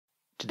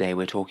Today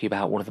we're talking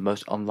about one of the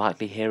most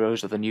unlikely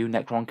heroes of the new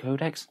Necron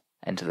Codex.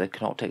 Enter the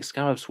Canoptek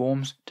Scarab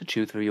swarms to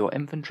chew through your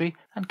infantry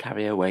and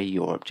carry away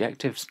your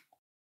objectives.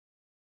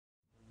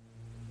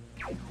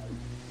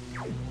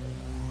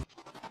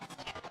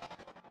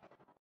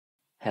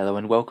 Hello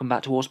and welcome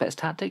back to Auspex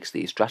Tactics,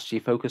 the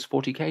strategy-focused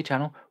 40k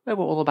channel where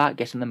we're all about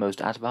getting the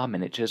most out of our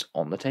miniatures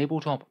on the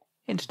tabletop.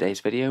 In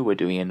today's video we're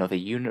doing another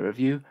unit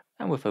review,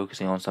 and we're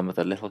focusing on some of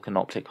the little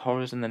Canoptek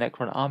horrors in the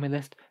Necron army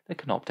list, the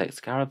Canoptek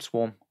Scarab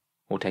swarm.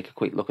 We'll take a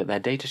quick look at their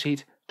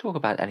datasheet, talk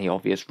about any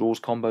obvious rules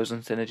combos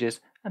and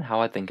synergies, and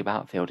how I think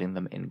about fielding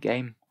them in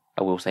game.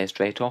 I will say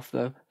straight off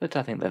though, that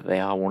I think that they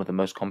are one of the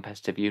most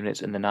competitive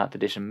units in the 9th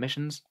edition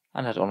missions,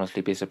 and I'd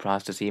honestly be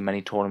surprised to see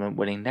many tournament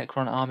winning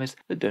Necron armies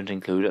that don't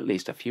include at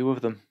least a few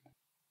of them.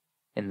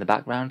 In the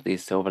background,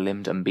 these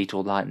silver-limbed and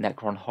beetle-like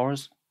Necron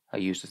horrors are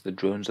used as the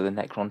drones of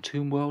the Necron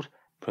tomb world,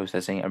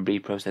 processing and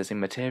reprocessing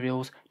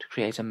materials to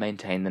create and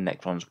maintain the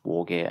Necron's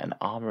war gear and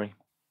armory.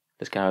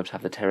 The Scarabs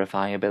have the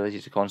terrifying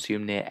ability to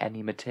consume near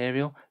any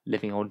material,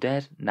 living or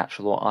dead,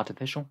 natural or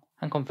artificial,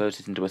 and convert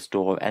it into a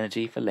store of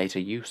energy for later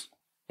use.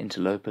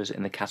 Interlopers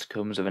in the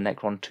catacombs of a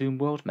Necron tomb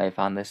world may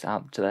find this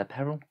out to their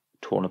peril,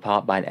 torn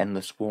apart by an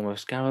endless swarm of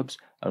Scarabs,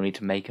 only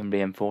to make and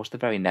reinforce the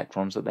very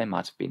Necrons that they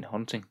might have been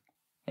hunting.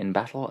 In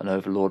battle, an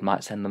overlord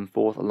might send them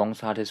forth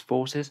alongside his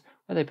forces,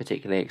 where they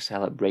particularly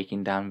excel at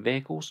breaking down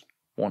vehicles.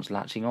 Once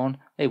latching on,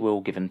 they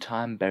will, given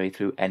time, bury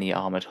through any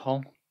armoured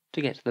hull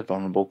to get to the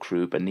vulnerable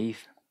crew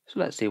beneath. So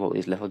let's see what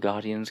these little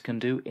guardians can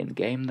do in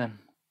game then.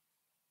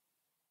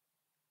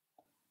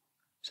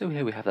 So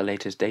here we have the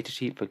latest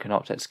datasheet for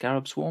Canoptek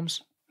Scarab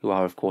swarms, who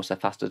are of course a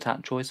fast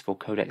attack choice for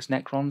Codex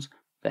Necrons.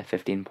 They're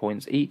 15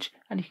 points each,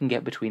 and you can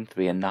get between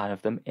 3 and 9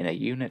 of them in a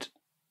unit.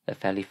 They're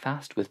fairly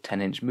fast with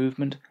 10-inch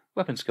movement,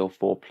 weapon skill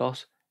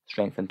 4+,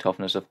 strength and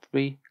toughness of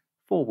 3,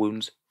 4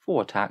 wounds,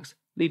 4 attacks,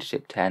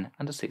 leadership 10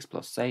 and a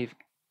 6+ save.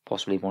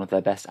 Possibly one of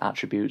their best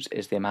attributes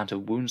is the amount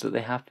of wounds that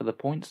they have for the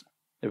points.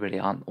 There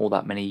really aren't all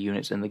that many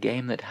units in the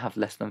game that have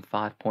less than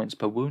 5 points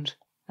per wound,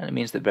 and it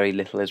means that very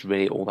little is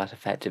really all that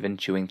effective in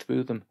chewing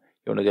through them.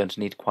 You're only going to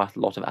need quite a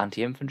lot of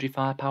anti-infantry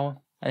firepower,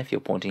 and if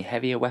you're pointing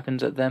heavier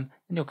weapons at them,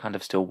 then you're kind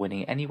of still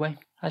winning anyway,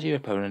 as your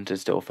opponent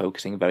is still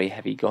focusing very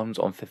heavy guns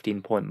on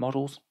 15-point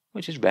models,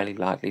 which is rarely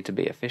likely to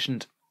be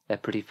efficient. They're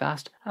pretty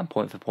fast, and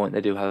point for point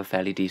they do have a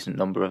fairly decent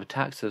number of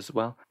attacks as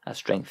well. At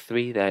strength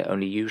 3 they're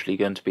only usually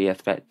going to be a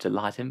threat to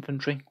light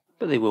infantry,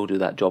 but they will do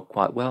that job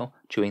quite well,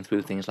 chewing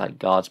through things like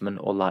guardsmen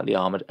or lightly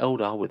armoured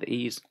Eldar with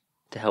ease.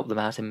 To help them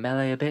out in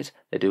melee a bit,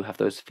 they do have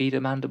those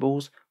feeder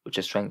mandibles, which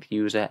are strength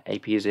user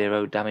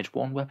AP0 damage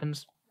 1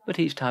 weapons, but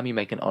each time you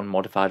make an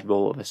unmodified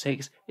roll of a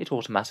 6, it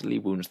automatically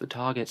wounds the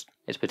target.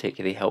 It's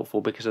particularly helpful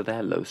because of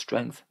their low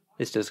strength.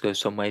 This does go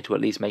some way to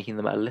at least making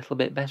them a little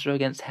bit better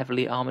against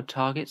heavily armoured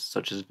targets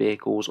such as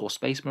vehicles or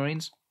space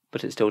marines,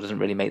 but it still doesn't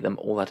really make them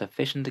all that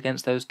efficient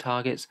against those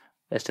targets.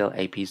 They're still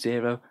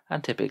AP0,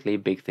 and typically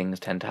big things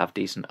tend to have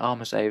decent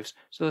armor saves,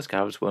 so the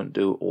Scarabs won't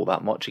do all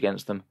that much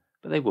against them,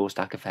 but they will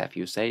stack a fair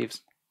few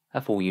saves.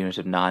 A full unit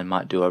of 9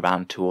 might do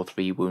around 2 or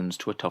 3 wounds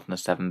to a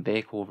toughness 7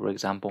 vehicle, for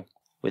example.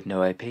 With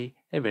no AP,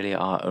 they really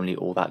are only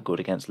all that good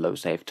against low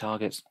save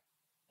targets.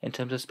 In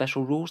terms of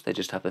special rules, they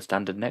just have the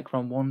standard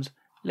Necron ones,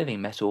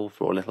 living metal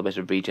for a little bit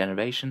of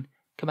regeneration,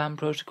 command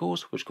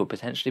protocols, which could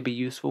potentially be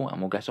useful and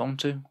we'll get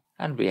onto,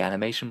 and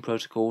reanimation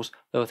protocols,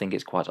 though I think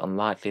it's quite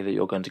unlikely that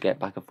you're going to get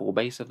back a full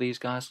base of these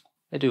guys.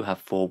 They do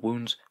have 4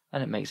 wounds,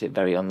 and it makes it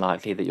very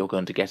unlikely that you're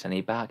going to get any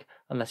back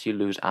unless you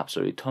lose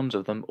absolutely tons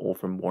of them all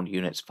from one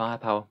unit's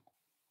firepower.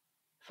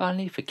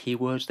 Finally, for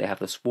keywords, they have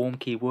the swarm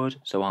keyword,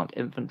 so armed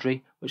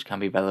infantry, which can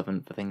be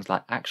relevant for things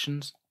like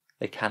actions.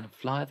 They can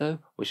fly though,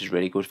 which is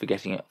really good for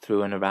getting it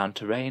through and around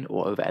terrain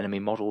or over enemy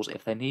models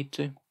if they need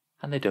to.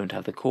 And they don't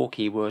have the core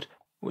keyword,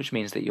 which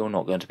means that you're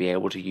not going to be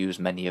able to use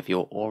many of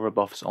your aura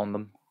buffs on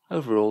them.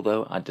 Overall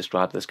though, I'd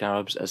describe the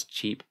Scarabs as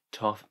cheap,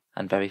 tough,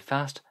 and very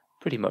fast,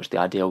 pretty much the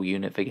ideal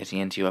unit for getting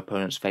into your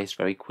opponent's face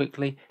very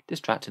quickly,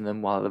 distracting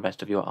them while the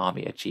rest of your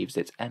army achieves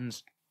its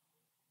ends.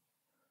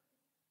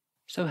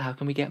 So how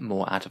can we get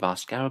more out of our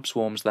Scarab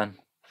swarms then?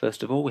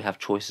 First of all, we have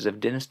choices of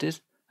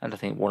dynasties, and I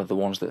think one of the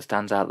ones that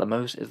stands out the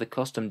most is the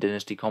custom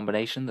dynasty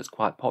combination that's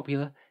quite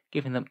popular,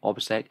 giving them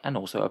obsec and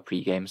also a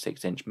pre-game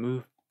 6-inch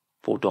move.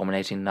 For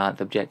dominating 9th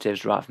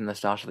objectives right from the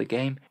start of the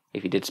game,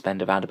 if you did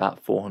spend around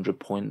about 400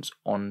 points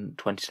on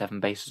 27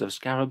 bases of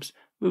Scarabs,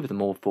 move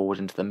them all forward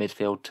into the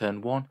midfield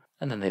turn 1,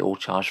 and then they all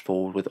charge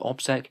forward with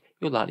obsec,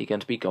 you're likely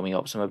going to be going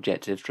up some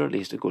objectives for at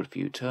least a good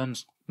few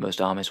turns. Most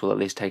armies will at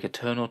least take a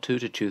turn or 2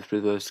 to chew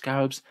through those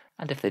Scarabs,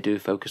 and if they do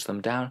focus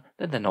them down,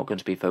 then they're not going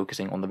to be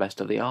focusing on the rest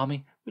of the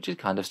army, which is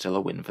kind of still a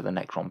win for the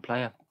Necron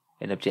player.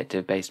 In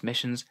objective-based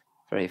missions,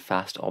 very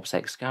fast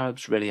obsec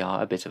Scarabs really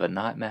are a bit of a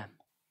nightmare.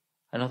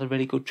 Another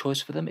really good choice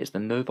for them is the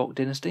Novok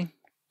dynasty.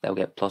 They'll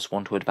get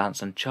 +1 to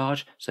advance and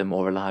charge, so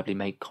more reliably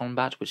make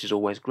combat, which is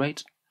always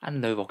great, and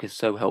Novok is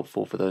so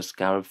helpful for those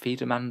Scarab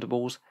feeder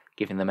mandibles.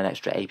 Giving them an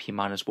extra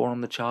AP-1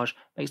 on the charge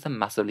makes them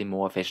massively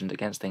more efficient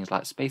against things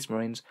like Space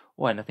Marines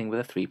or anything with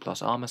a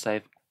 3+ armor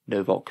save.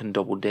 Novok can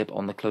double dip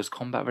on the close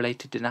combat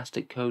related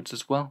dynastic codes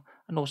as well,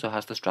 and also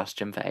has the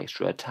stratagem for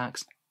extra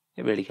attacks.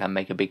 It really can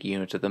make a big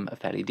unit of them a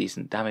fairly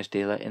decent damage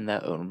dealer in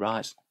their own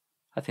right.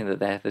 I think that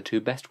they're the two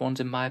best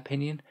ones in my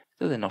opinion,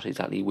 though they're not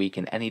exactly weak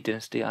in any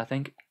dynasty I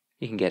think.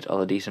 You can get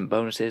other decent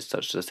bonuses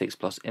such as the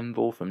 6+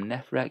 invul from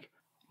Nephrek,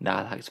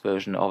 Nihilak's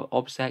version of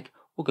Obsec,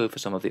 or go for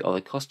some of the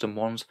other custom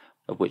ones,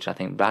 of which I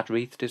think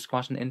Radreathed is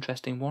quite an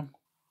interesting one.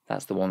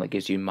 That's the one that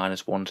gives you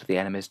 -1 to the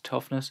enemy's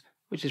toughness,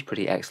 which is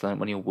pretty excellent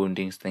when you're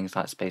wounding things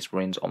like Space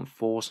Marines on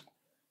 4s.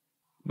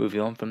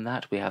 Moving on from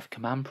that, we have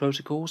command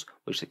protocols,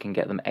 which can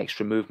get them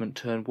extra movement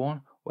turn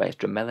 1, or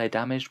extra melee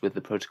damage with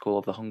the protocol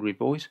of the Hungry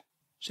Void,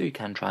 so you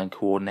can try and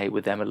coordinate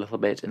with them a little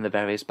bit in the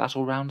various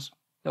battle rounds,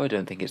 though I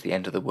don't think it's the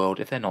end of the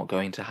world if they're not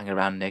going to hang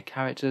around near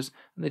characters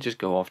and they just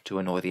go off to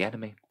annoy the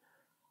enemy.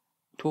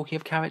 Talking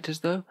of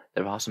characters though,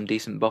 there are some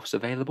decent buffs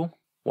available.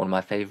 One of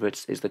my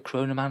favourites is the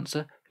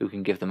Chronomancer, who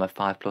can give them a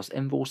 5+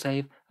 invul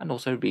save and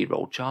also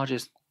reroll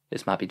charges.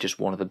 This might be just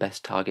one of the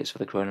best targets for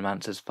the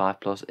Chronomancer's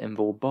 5+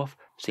 invul buff,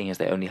 seeing as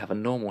they only have a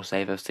normal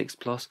save of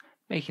 6+,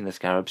 making the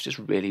Scarabs just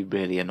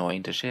really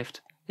annoying to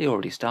shift. They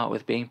already start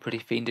with being pretty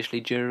fiendishly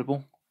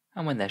durable,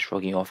 and when they're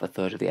shrugging off a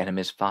third of the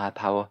enemy's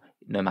firepower,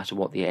 no matter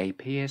what the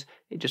AP is,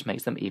 it just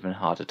makes them even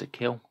harder to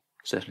kill.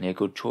 Certainly a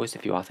good choice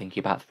if you are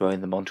thinking about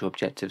throwing them onto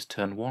objectives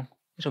turn 1.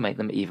 It'll make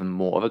them even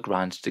more of a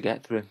grind to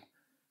get through.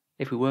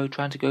 If we were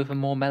trying to go for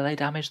more melee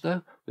damage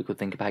though, we could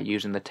think about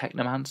using the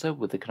Technomancer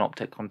with the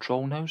Canoptek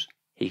control nose.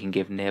 He can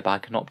give nearby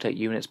Canoptek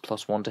units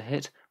 +1 to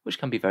hit, which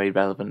can be very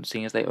relevant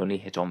seeing as they only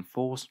hit on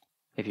 4s.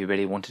 If you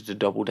really wanted to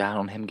double down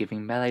on him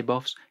giving melee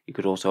buffs, you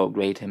could also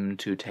upgrade him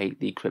to take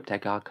the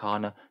Cryptek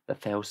Arcana, the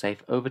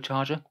Failsafe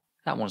Overcharger.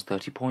 That one's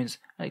 30 points,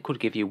 and it could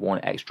give you 1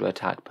 extra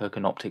attack per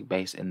Canoptek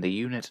base in the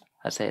unit.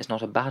 I'd say it's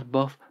not a bad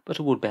buff, but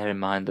I would bear in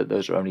mind that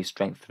those are only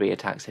strength 3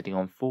 attacks hitting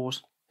on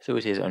 4s, so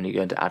it is only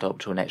going to add up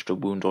to an extra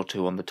wound or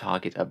 2 on the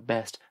target at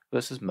best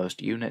versus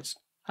most units.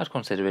 I'd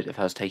consider it if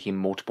I was taking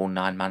multiple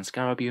 9-man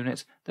Scarab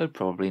units, though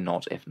probably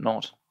not if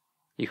not.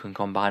 You can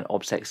combine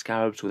Obsec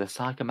Scarabs with a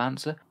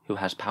Psychomancer, who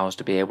has powers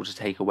to be able to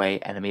take away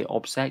enemy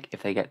Obsec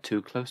if they get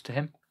too close to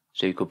him,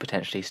 so you could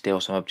potentially steal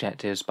some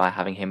objectives by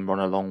having him run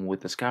along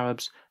with the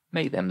Scarabs,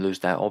 make them lose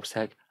their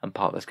Obsec, and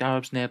park the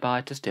Scarabs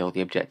nearby to steal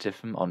the objective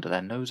from under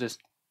their noses.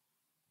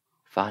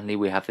 Finally,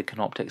 we have the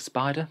Canoptek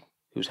Spider,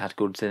 who's had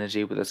good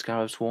synergy with the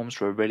Scarab Swarms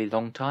for a really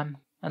long time,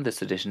 and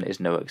this edition is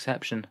no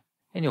exception.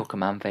 In your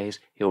command phase,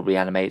 he'll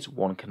reanimate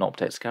 1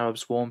 Canoptek Scarab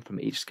Swarm from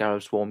each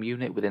Scarab Swarm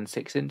unit within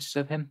 6 inches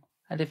of him,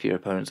 and if your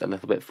opponent's a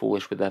little bit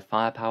foolish with their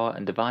firepower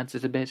and divides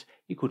it a bit,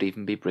 you could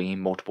even be bringing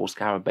multiple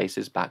Scarab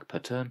bases back per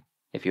turn.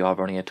 If you are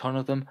running a ton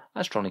of them,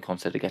 I'd strongly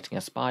consider getting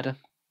a Spider.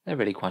 They're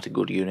really quite a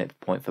good unit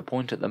point for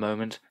point at the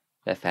moment.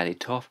 They're fairly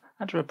tough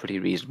and are a pretty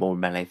reasonable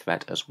melee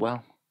threat as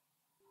well.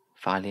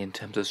 Finally, in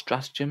terms of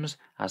stratagems,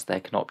 as they're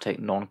Canoptek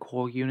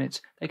non-core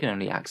units, they can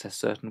only access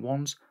certain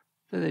ones,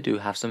 though they do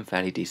have some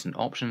fairly decent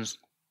options.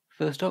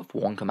 First up,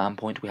 for 1 command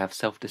point, we have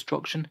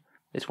Self-Destruction.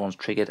 This one's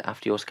triggered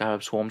after your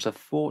Scarab Swarms have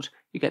fought.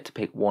 You get to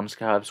pick 1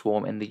 Scarab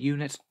Swarm in the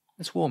unit.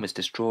 The swarm is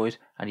destroyed,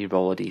 and you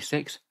roll a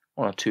d6.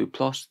 On a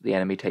 2+, the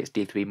enemy takes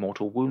d3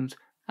 mortal wounds,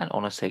 and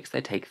on a 6,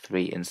 they take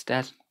 3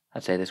 instead.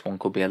 I'd say this one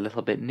could be a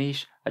little bit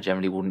niche. I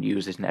generally wouldn't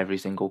use it in every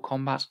single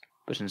combat,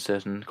 but in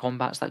certain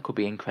combats that could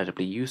be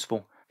incredibly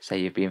useful. Say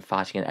you've been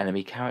fighting an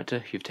enemy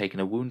character you've taken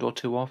a wound or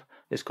 2 of,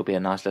 this could be a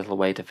nice little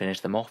way to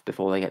finish them off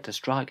before they get to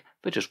strike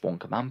for just 1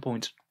 command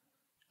point.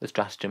 The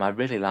stratagem I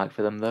really like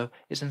for them though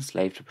is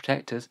Enslaved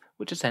Protectors,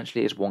 which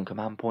essentially is 1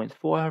 command point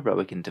for a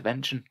heroic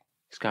intervention.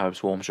 Scarab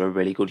Swarms are a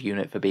really good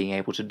unit for being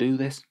able to do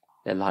this.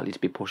 They're likely to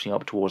be pushing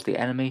up towards the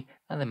enemy,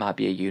 and they might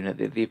be a unit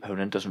that the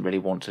opponent doesn't really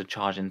want to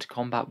charge into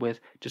combat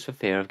with just for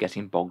fear of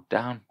getting bogged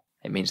down.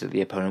 It means that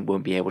the opponent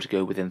won't be able to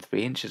go within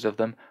 3 inches of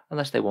them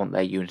unless they want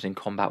their unit in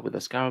combat with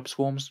the Scarab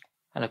Swarms,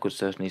 and I could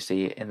certainly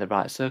see in the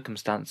right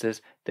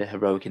circumstances the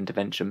heroic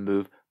intervention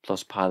move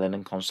plus pile in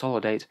and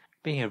consolidate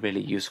being a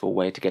really useful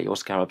way to get your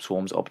Scarab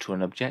Swarms up to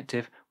an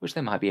objective which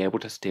they might be able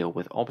to steal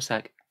with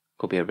Obsec.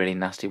 Could be a really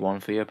nasty one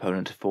for your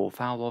opponent to fall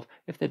foul of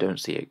if they don't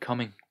see it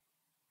coming.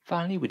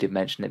 Finally, we did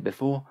mention it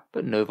before,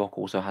 but Novok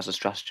also has a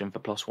stratagem for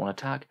 +1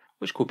 attack,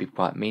 which could be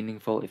quite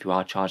meaningful if you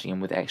are charging him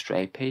with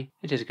extra AP.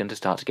 It is going to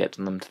start to get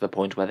them to the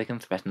point where they can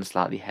threaten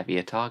slightly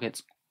heavier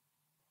targets.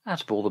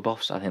 Out of all the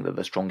buffs, I think that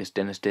the strongest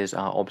dynasties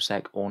are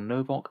Obsec or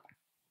Novok.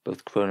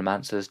 Both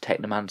Chronomancers,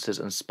 Technomancers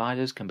and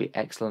Spiders can be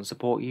excellent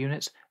support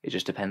units, it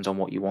just depends on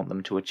what you want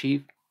them to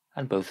achieve,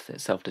 and both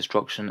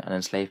Self-Destruction and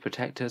Enslaved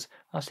Protectors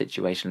are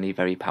situationally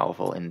very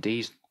powerful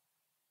indeed.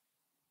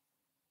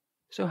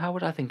 So how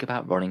would I think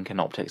about running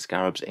Canoptek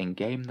Scarabs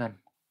in-game then?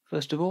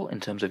 First of all,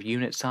 in terms of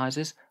unit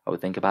sizes, I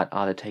would think about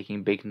either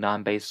taking big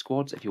 9-base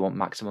squads if you want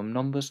maximum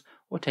numbers,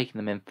 or taking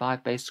them in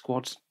 5-base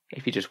squads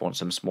if you just want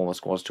some smaller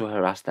squads to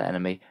harass the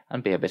enemy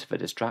and be a bit of a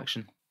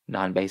distraction.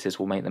 9 bases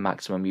will make the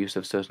maximum use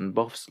of certain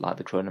buffs like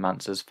the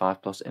Chronomancer's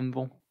 5+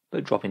 invul,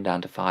 but dropping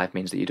down to 5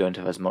 means that you don't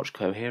have as much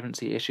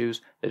coherency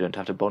issues, they don't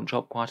have to bunch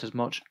up quite as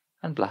much,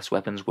 and blast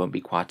weapons won't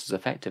be quite as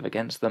effective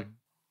against them.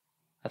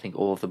 I think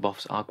all of the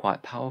buffs are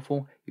quite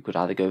powerful. You could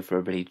either go for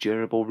a really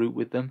durable route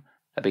with them,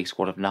 A big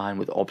squad of 9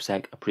 with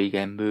Obsec, a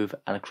pre-game move,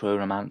 and a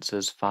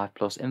Chronomancer's 5+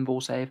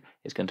 invul save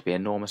is going to be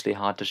enormously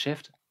hard to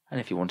shift, and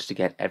if you wanted to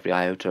get every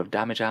iota of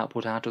damage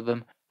output out of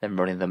them, then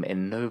running them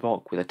in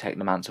Novok with a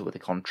Technomancer with a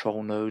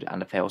control node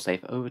and a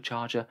failsafe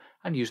overcharger,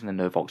 and using the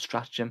Novok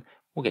stratagem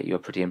will get you a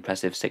pretty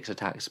impressive 6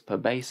 attacks per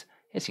base,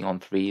 hitting on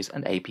 3s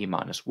and AP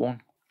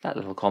 -1. That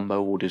little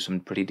combo will do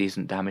some pretty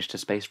decent damage to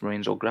Space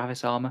Marines or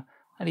Gravis armor,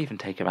 and even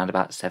take around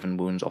about 7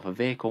 wounds off a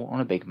vehicle on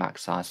a big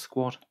max-sized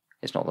squad.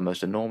 It's not the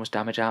most enormous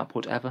damage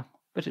output ever,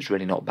 but it's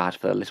really not bad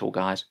for the little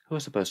guys who are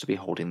supposed to be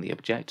holding the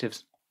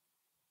objectives.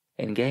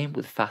 In game,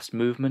 with fast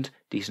movement,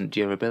 decent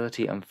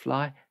durability and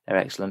fly, they're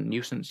excellent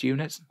nuisance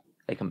units.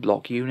 They can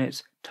block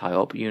units, tie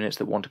up units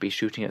that want to be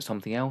shooting at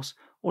something else,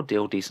 or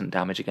deal decent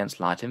damage against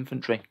light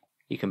infantry.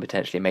 You can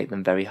potentially make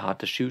them very hard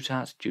to shoot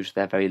at due to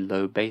their very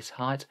low base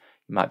height.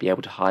 You might be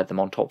able to hide them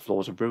on top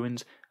floors of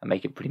ruins and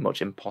make it pretty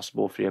much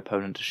impossible for your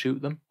opponent to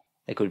shoot them.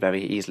 They could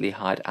very easily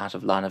hide out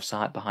of line of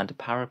sight behind a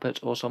parapet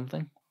or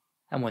something.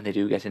 And when they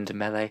do get into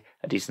melee,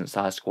 a decent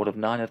sized squad of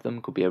 9 of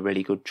them could be a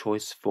really good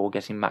choice for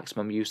getting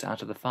maximum use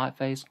out of the fight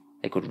phase.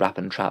 They could wrap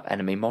and trap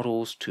enemy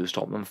models to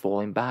stop them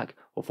falling back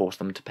or force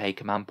them to pay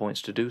command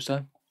points to do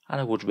so.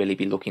 And I would really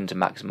be looking to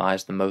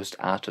maximise the most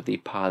out of the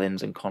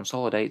pile-ins and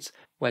consolidates,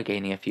 where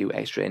gaining a few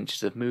extra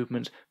inches of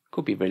movement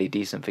could be really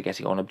decent for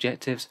getting on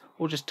objectives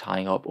or just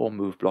tying up or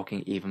move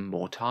blocking even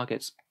more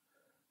targets.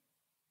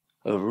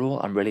 Overall,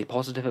 I'm really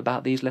positive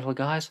about these little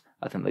guys.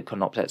 I think the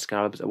Canoptek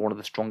Scarabs are one of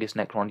the strongest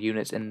Necron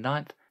units in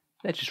 9th.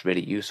 They're just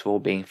really useful,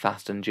 being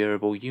fast and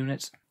durable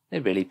units. They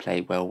really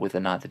play well with the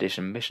 9th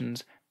edition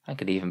missions, and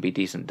can even be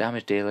decent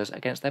damage dealers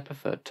against their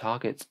preferred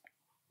targets.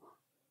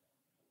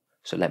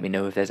 So let me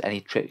know if there's any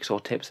tricks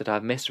or tips that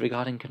I've missed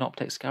regarding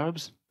Canoptek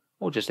Scarabs,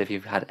 or just if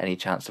you've had any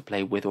chance to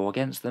play with or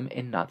against them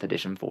in 9th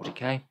edition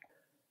 40k.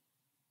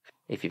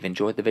 If you've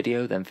enjoyed the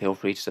video, then feel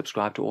free to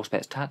subscribe to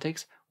Auspex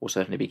Tactics. We'll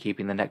certainly be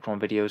keeping the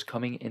Necron videos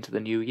coming into the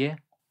new year,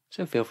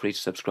 so feel free to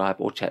subscribe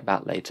or check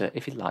back later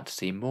if you'd like to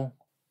see more.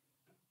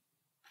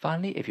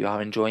 Finally, if you are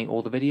enjoying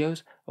all the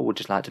videos, I would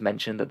just like to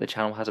mention that the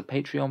channel has a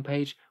Patreon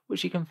page,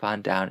 which you can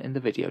find down in the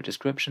video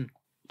description.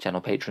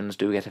 Channel patrons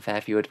do get a fair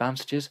few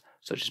advantages,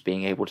 such as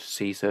being able to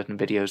see certain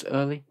videos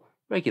early,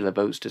 regular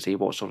votes to see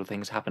what sort of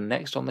things happen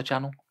next on the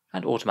channel,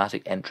 and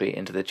automatic entry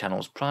into the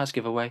channel's prize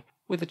giveaway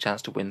with a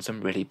chance to win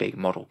some really big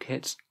model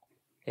kits.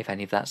 If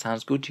any of that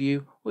sounds good to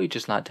you, or you'd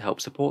just like to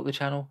help support the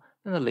channel,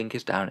 then the link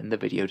is down in the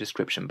video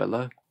description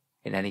below.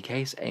 In any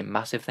case, a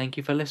massive thank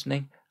you for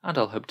listening, and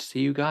I'll hope to see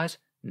you guys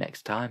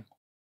next time.